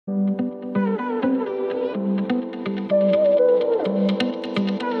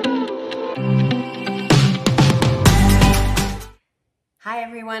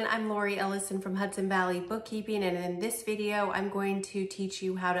everyone, I'm Laurie Ellison from Hudson Valley Bookkeeping, and in this video I'm going to teach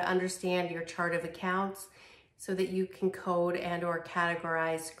you how to understand your chart of accounts so that you can code and or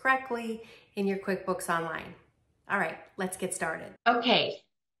categorize correctly in your QuickBooks Online. All right, let's get started. Okay,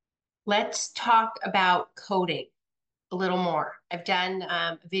 let's talk about coding a little more. I've done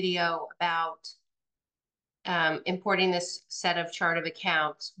a video about importing this set of chart of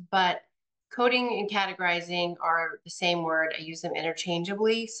accounts, but coding and categorizing are the same word. I use them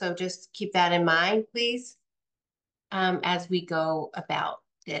interchangeably, so just keep that in mind, please, as we go about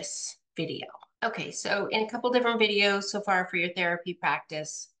this video. Okay, so in a couple different videos so far for your therapy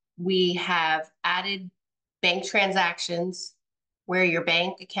practice, we have added bank transactions where your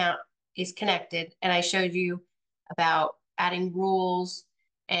bank account is connected, and I showed you about adding rules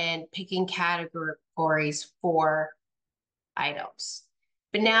and picking categories for items.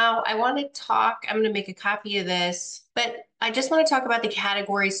 But now I want to talk, I'm going to make a copy of this, but I just want to talk about the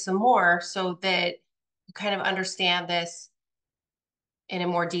categories some more so that you kind of understand this in a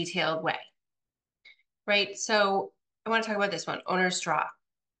more detailed way, right? So I want to talk about this one, owner's draw.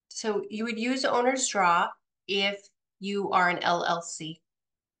 So you would use owner's draw if you are an LLC,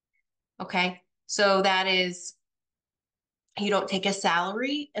 okay? So that is, you don't take a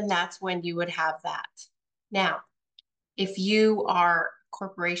salary, and that's when you would have that. Now, if you are a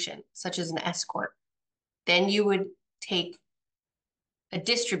corporation, such as an S Corp, then you would take a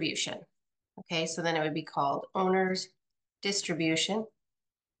distribution. Okay, so then it would be called owner's distribution.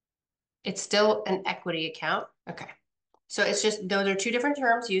 It's still an equity account. Okay, so it's just, those are two different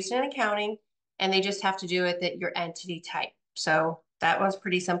terms used in accounting, and they just have to do with your entity type. So that one's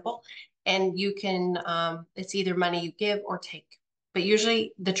pretty simple. And you can, it's either money you give or take. But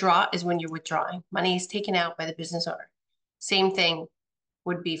usually the draw is when you're withdrawing. Money is taken out by the business owner. Same thing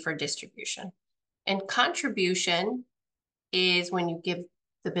would be for distribution. And contribution is when you give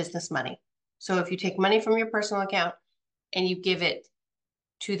the business money. So if you take money from your personal account and you give it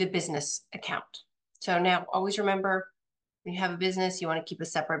to the business account. So now always remember, when you have a business, you want to keep a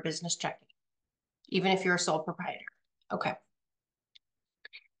separate business checking, even if you're a sole proprietor. Okay.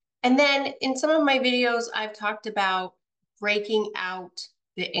 And then in some of my videos, I've talked about breaking out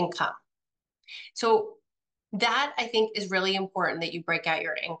the income. So that, I think, is really important that you break out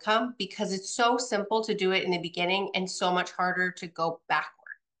your income, because it's so simple to do it in the beginning and so much harder to go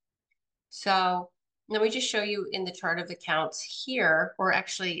backward. So let me just show you in the chart of accounts here, or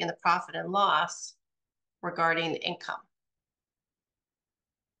actually in the profit and loss regarding the income.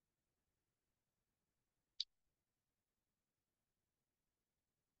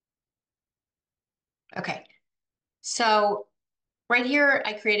 Okay, so right here,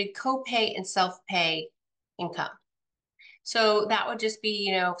 I created copay and self-pay income. So that would just be,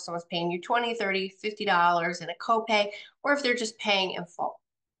 you know, if someone's paying you $20, $30, $50 in a copay, or if they're just paying in full,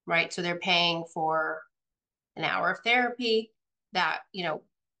 right? So they're paying for an hour of therapy, that, you know,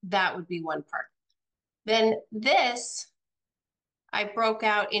 that would be one part. Then this, I broke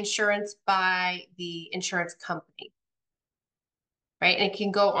out insurance by the insurance company, right? And it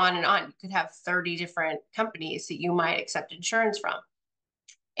can go on and on. You could have 30 different companies that you might accept insurance from.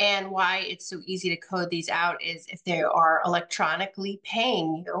 And why it's so easy to code these out is if they are electronically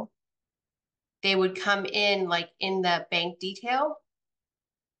paying you, they would come in like in the bank detail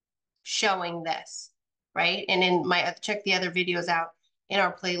showing this, right? And in my, check the other videos out in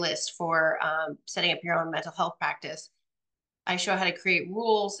our playlist for setting up your own mental health practice. I show how to create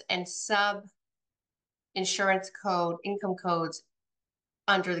rules and sub insurance code, income codes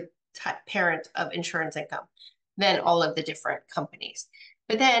under the parent of insurance income, then all of the different companies.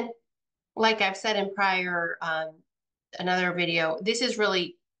 But then, like I've said in prior, another video, this is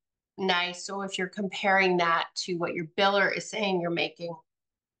really nice. So if you're comparing that to what your biller is saying you're making,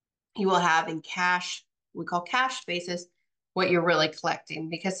 you will have in cash, we call cash basis, what you're really collecting,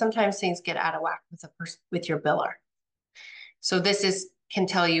 because sometimes things get out of whack with your biller. So this can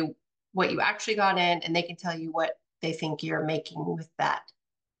tell you what you actually got in, and they can tell you what they think you're making with that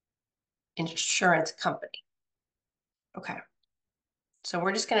insurance company. Okay. So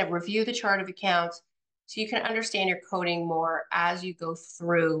we're just going to review the chart of accounts so you can understand your coding more as you go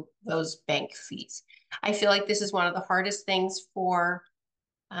through those bank fees. I feel like this is one of the hardest things for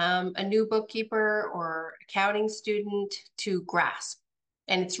a new bookkeeper or accounting student to grasp.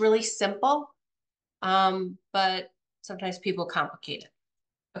 And it's really simple, but sometimes people complicate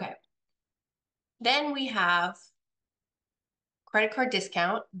it. Okay. Then we have credit card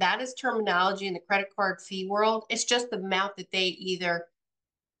discount. That is terminology in the credit card fee world. It's just the amount that they either,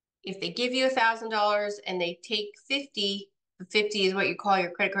 if they give you $1,000 and they take 50, 50 is what you call your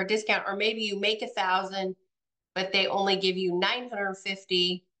credit card discount, or maybe you make 1,000 but they only give you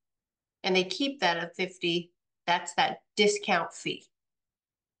 950 and they keep that at 50, that's that discount fee.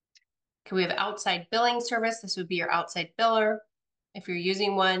 Okay, we have outside billing service. This would be your outside biller if you're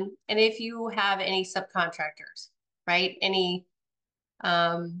using one. And if you have any subcontractors, right? Any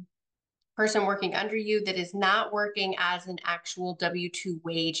person working under you that is not working as an actual W-2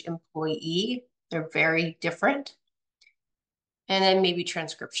 wage employee, they're very different. And then maybe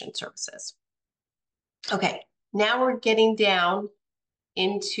transcription services. Okay, now we're getting down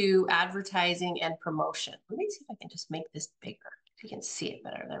into advertising and promotion. Let me see if I can just make this bigger. If you can see it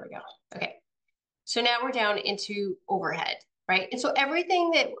better. There we go. Okay. So now we're down into overhead, right? And so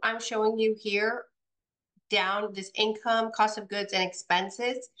everything that I'm showing you here, down this income, cost of goods, and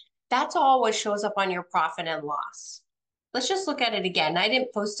expenses, that's all what shows up on your profit and loss. Let's just look at it again. I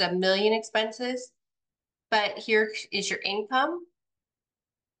didn't post a million expenses, but here is your income.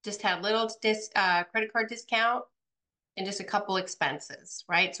 Just had a little credit card discount and just a couple expenses,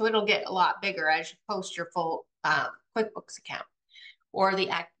 right? So it'll get a lot bigger as you post your full QuickBooks account. Or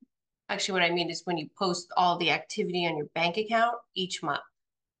actually what I mean is when you post all the activity on your bank account each month.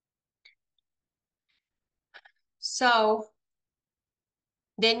 So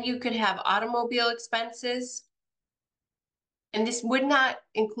then you could have automobile expenses. And this would not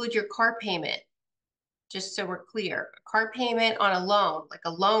include your car payment, just so we're clear. A car payment on a loan, like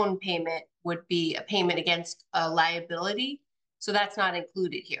a loan payment, would be a payment against a liability. So that's not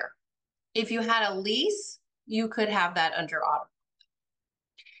included here. If you had a lease, you could have that under auto.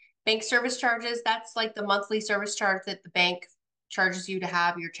 Bank service charges, that's like the monthly service charge that the bank charges you to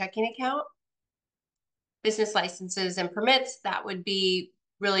have your checking account. Business licenses and permits, that would be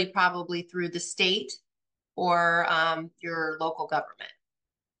really probably through the state or your local government.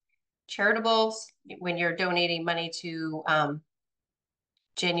 Charitables, when you're donating money to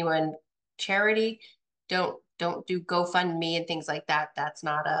genuine charity, don't do GoFundMe and things like that. That's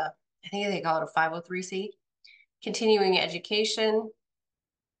not a, I think they call it a 503c. Continuing education,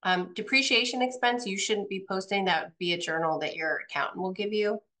 depreciation expense, you shouldn't be posting. That would be a journal that your accountant will give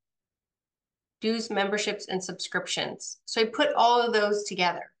you. Dues, memberships, and subscriptions. So I put all of those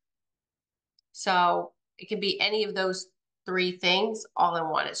together. So it could be any of those three things all in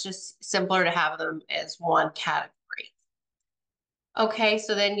one. It's just simpler to have them as one category. Okay,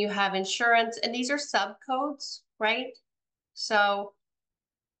 so then you have insurance, and these are subcodes, right? So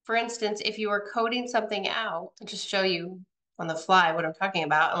for instance, if you are coding something out, I'll just show you on the fly what I'm talking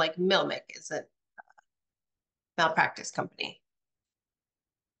about. And like Milmic is a malpractice company.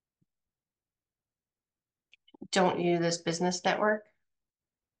 Don't you this business network?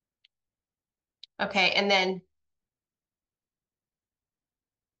 Okay, and then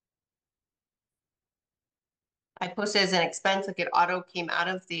I posted as an expense, like it auto came out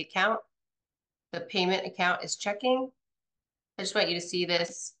of the account. The payment account is checking. I just want you to see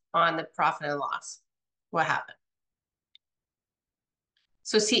this on the profit and loss. What happened?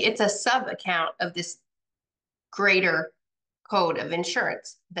 So see, it's a sub account of this greater code of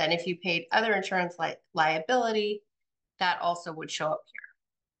insurance. Then if you paid other insurance like liability, that also would show up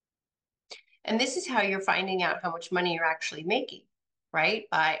here. And this is how you're finding out how much money you're actually making, right?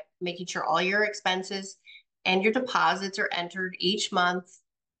 By making sure all your expenses and your deposits are entered each month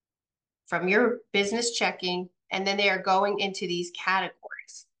from your business checking, and then they are going into these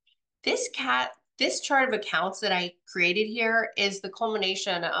categories. This chart of accounts that I created here is the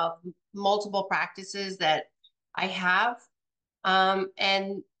culmination of multiple practices that I have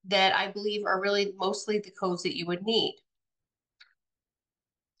and that I believe are really mostly the codes that you would need.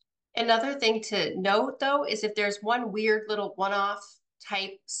 Another thing to note though is if there's one weird little one-off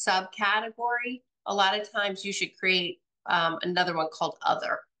type subcategory, a lot of times you should create another one called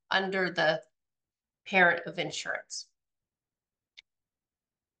other under the parent of insurance.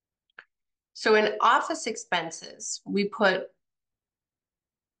 So in office expenses, I put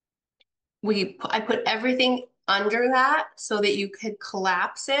everything under that so that you could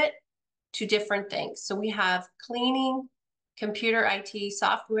collapse it to different things. So we have cleaning, computer IT,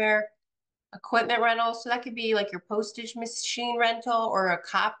 software, equipment rental. So that could be like your postage machine rental or a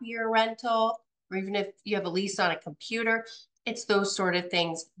copier rental, or even if you have a lease on a computer, it's those sort of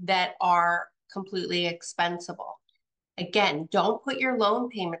things that are completely expensible. Again, don't put your loan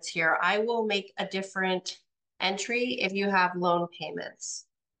payments here. I will make a different entry if you have loan payments.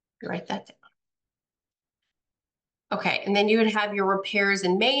 Write that down. Okay, and then you would have your repairs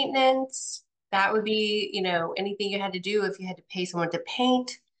and maintenance. That would be, you know, anything you had to do if you had to pay someone to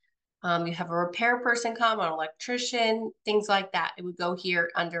paint. You have a repair person come, an electrician, things like that. It would go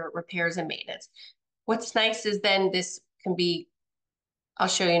here under repairs and maintenance. What's nice is then this can be, I'll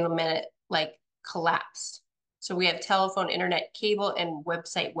show you in a minute, like collapsed. So we have telephone, internet, cable, and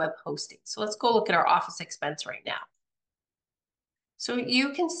website web hosting. So let's go look at our office expense right now. So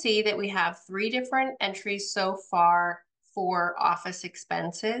you can see that we have 3 different entries so far for office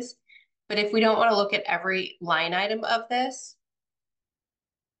expenses. But if we don't want to look at every line item of this,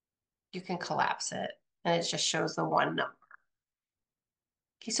 you can collapse it and it just shows the one number.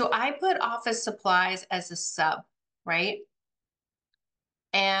 Okay, so I put office supplies as a sub, right?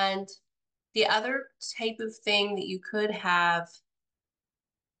 And the other type of thing that you could have,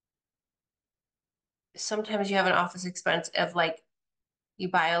 sometimes you have an office expense of like you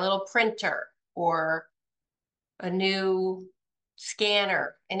buy a little printer or a new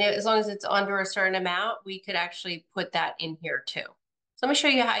scanner. And as long as it's under a certain amount, we could actually put that in here too. So let me show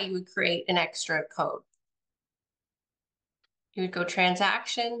you how you would create an extra code. You would go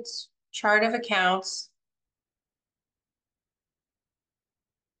transactions, chart of accounts.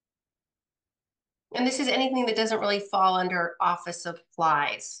 And this is anything that doesn't really fall under office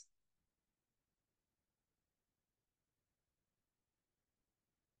supplies.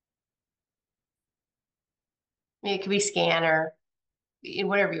 It could be scanner,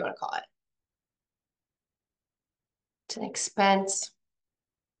 whatever you want to call it. It's an expense.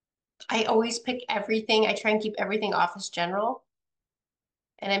 I always pick everything. I try and keep everything office general.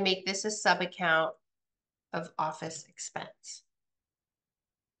 And I make this a sub account of office expense.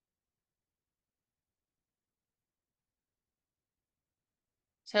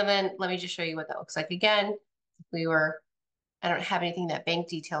 So then let me just show you what that looks like. Again, if I don't have anything that bank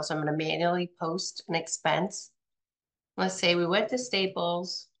details, so I'm going to manually post an expense. Let's say we went to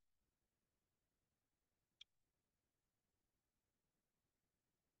Staples.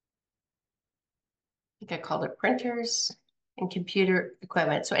 I think I called it printers and computer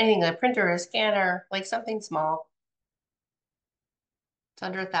equipment. So anything like a printer or a scanner, like something small. It's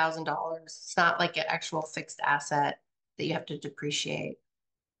under $1,000. It's not like an actual fixed asset that you have to depreciate.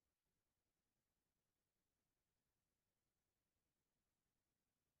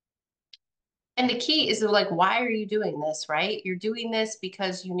 And the key is like, why are you doing this, right? You're doing this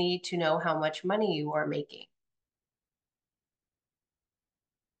because you need to know how much money you are making.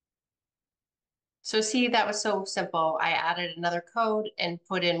 So see, that was so simple. I added another code and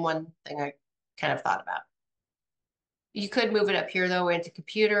put in one thing I kind of thought about. You could move it up here though into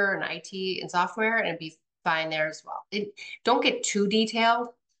computer and IT and software and it'd be fine there as well. Don't get too detailed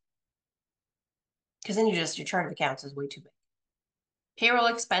because then your chart of accounts is way too big. Payroll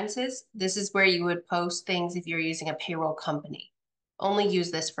expenses, this is where you would post things if you're using a payroll company. Only use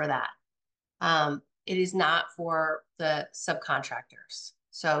this for that. It is not for the subcontractors.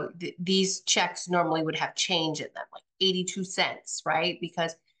 So these checks normally would have change in them, like 82 cents, right?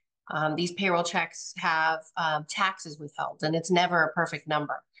 Because these payroll checks have taxes withheld and it's never a perfect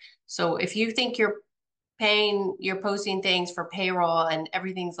number. So if you think you're posting things for payroll and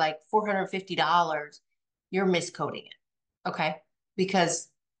everything's like $450, you're miscoding it, okay? Because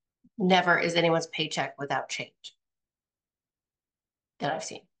never is anyone's paycheck without change that I've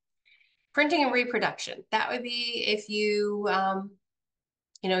seen. Printing and reproduction. That would be if you,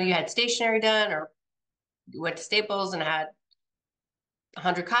 you had stationery done or you went to Staples and had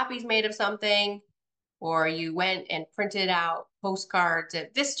 100 copies made of something, or you went and printed out postcards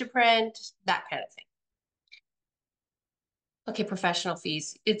at Vistaprint, that kind of thing. Okay, professional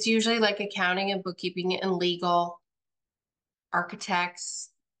fees. It's usually like accounting and bookkeeping and legal,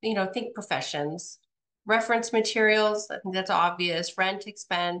 architects, think professions. Reference materials, I think that's obvious. Rent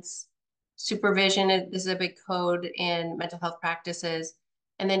expense, supervision, this is a big code in mental health practices,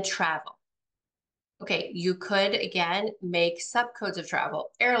 and then travel. Okay, you could, again, make subcodes of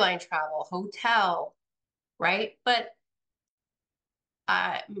travel, airline travel, hotel, right? But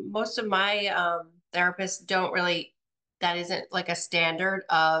most of my therapists don't really, that isn't like a standard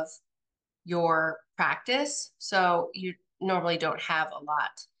of your practice. So you normally don't have a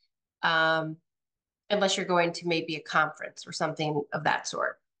lot, unless you're going to maybe a conference or something of that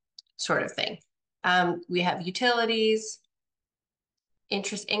sort of thing. We have utilities.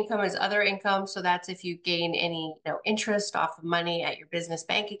 Interest income is other income. So that's if you gain any interest off of money at your business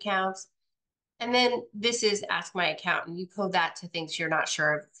bank accounts. And then this is ask my accountant. You code that to things you're not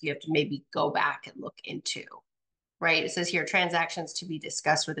sure if you have to maybe go back and look into, right? It says here transactions to be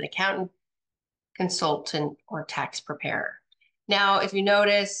discussed with an accountant, consultant, or tax preparer. Now, if you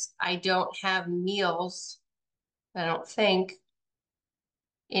notice, I don't have meals, I don't think,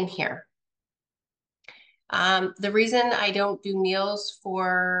 in here. The reason I don't do meals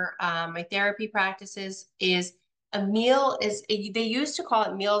for my therapy practices is a meal is, they used to call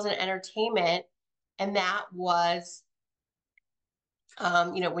it meals and entertainment. And that was,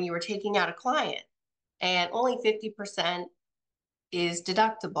 when you were taking out a client and only 50% is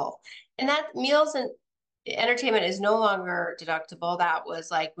deductible. And that meals and entertainment is no longer deductible. That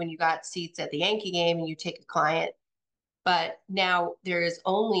was like when you got seats at the Yankee game and you take a client, but now there is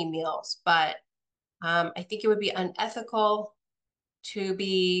only meals. But I think it would be unethical to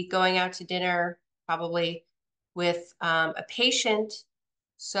be going out to dinner probably with a patient.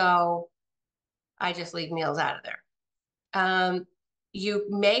 So I just leave meals out of there. You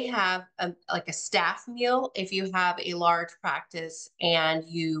may have like a staff meal if you have a large practice and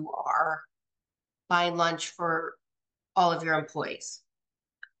you are buying lunch for all of your employees.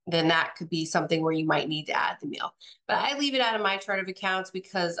 Then that could be something where you might need to add the meal. But I leave it out of my chart of accounts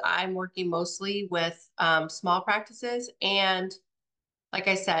because I'm working mostly with small practices. And like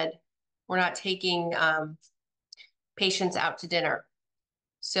I said, we're not taking patients out to dinner.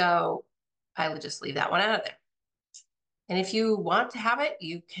 So I would just leave that one out of there. And if you want to have it,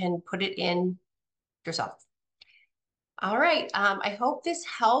 you can put it in yourself. All right. I hope this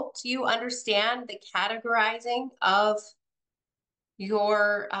helped you understand the categorizing of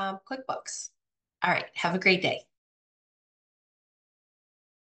your QuickBooks. All right. Have a great day.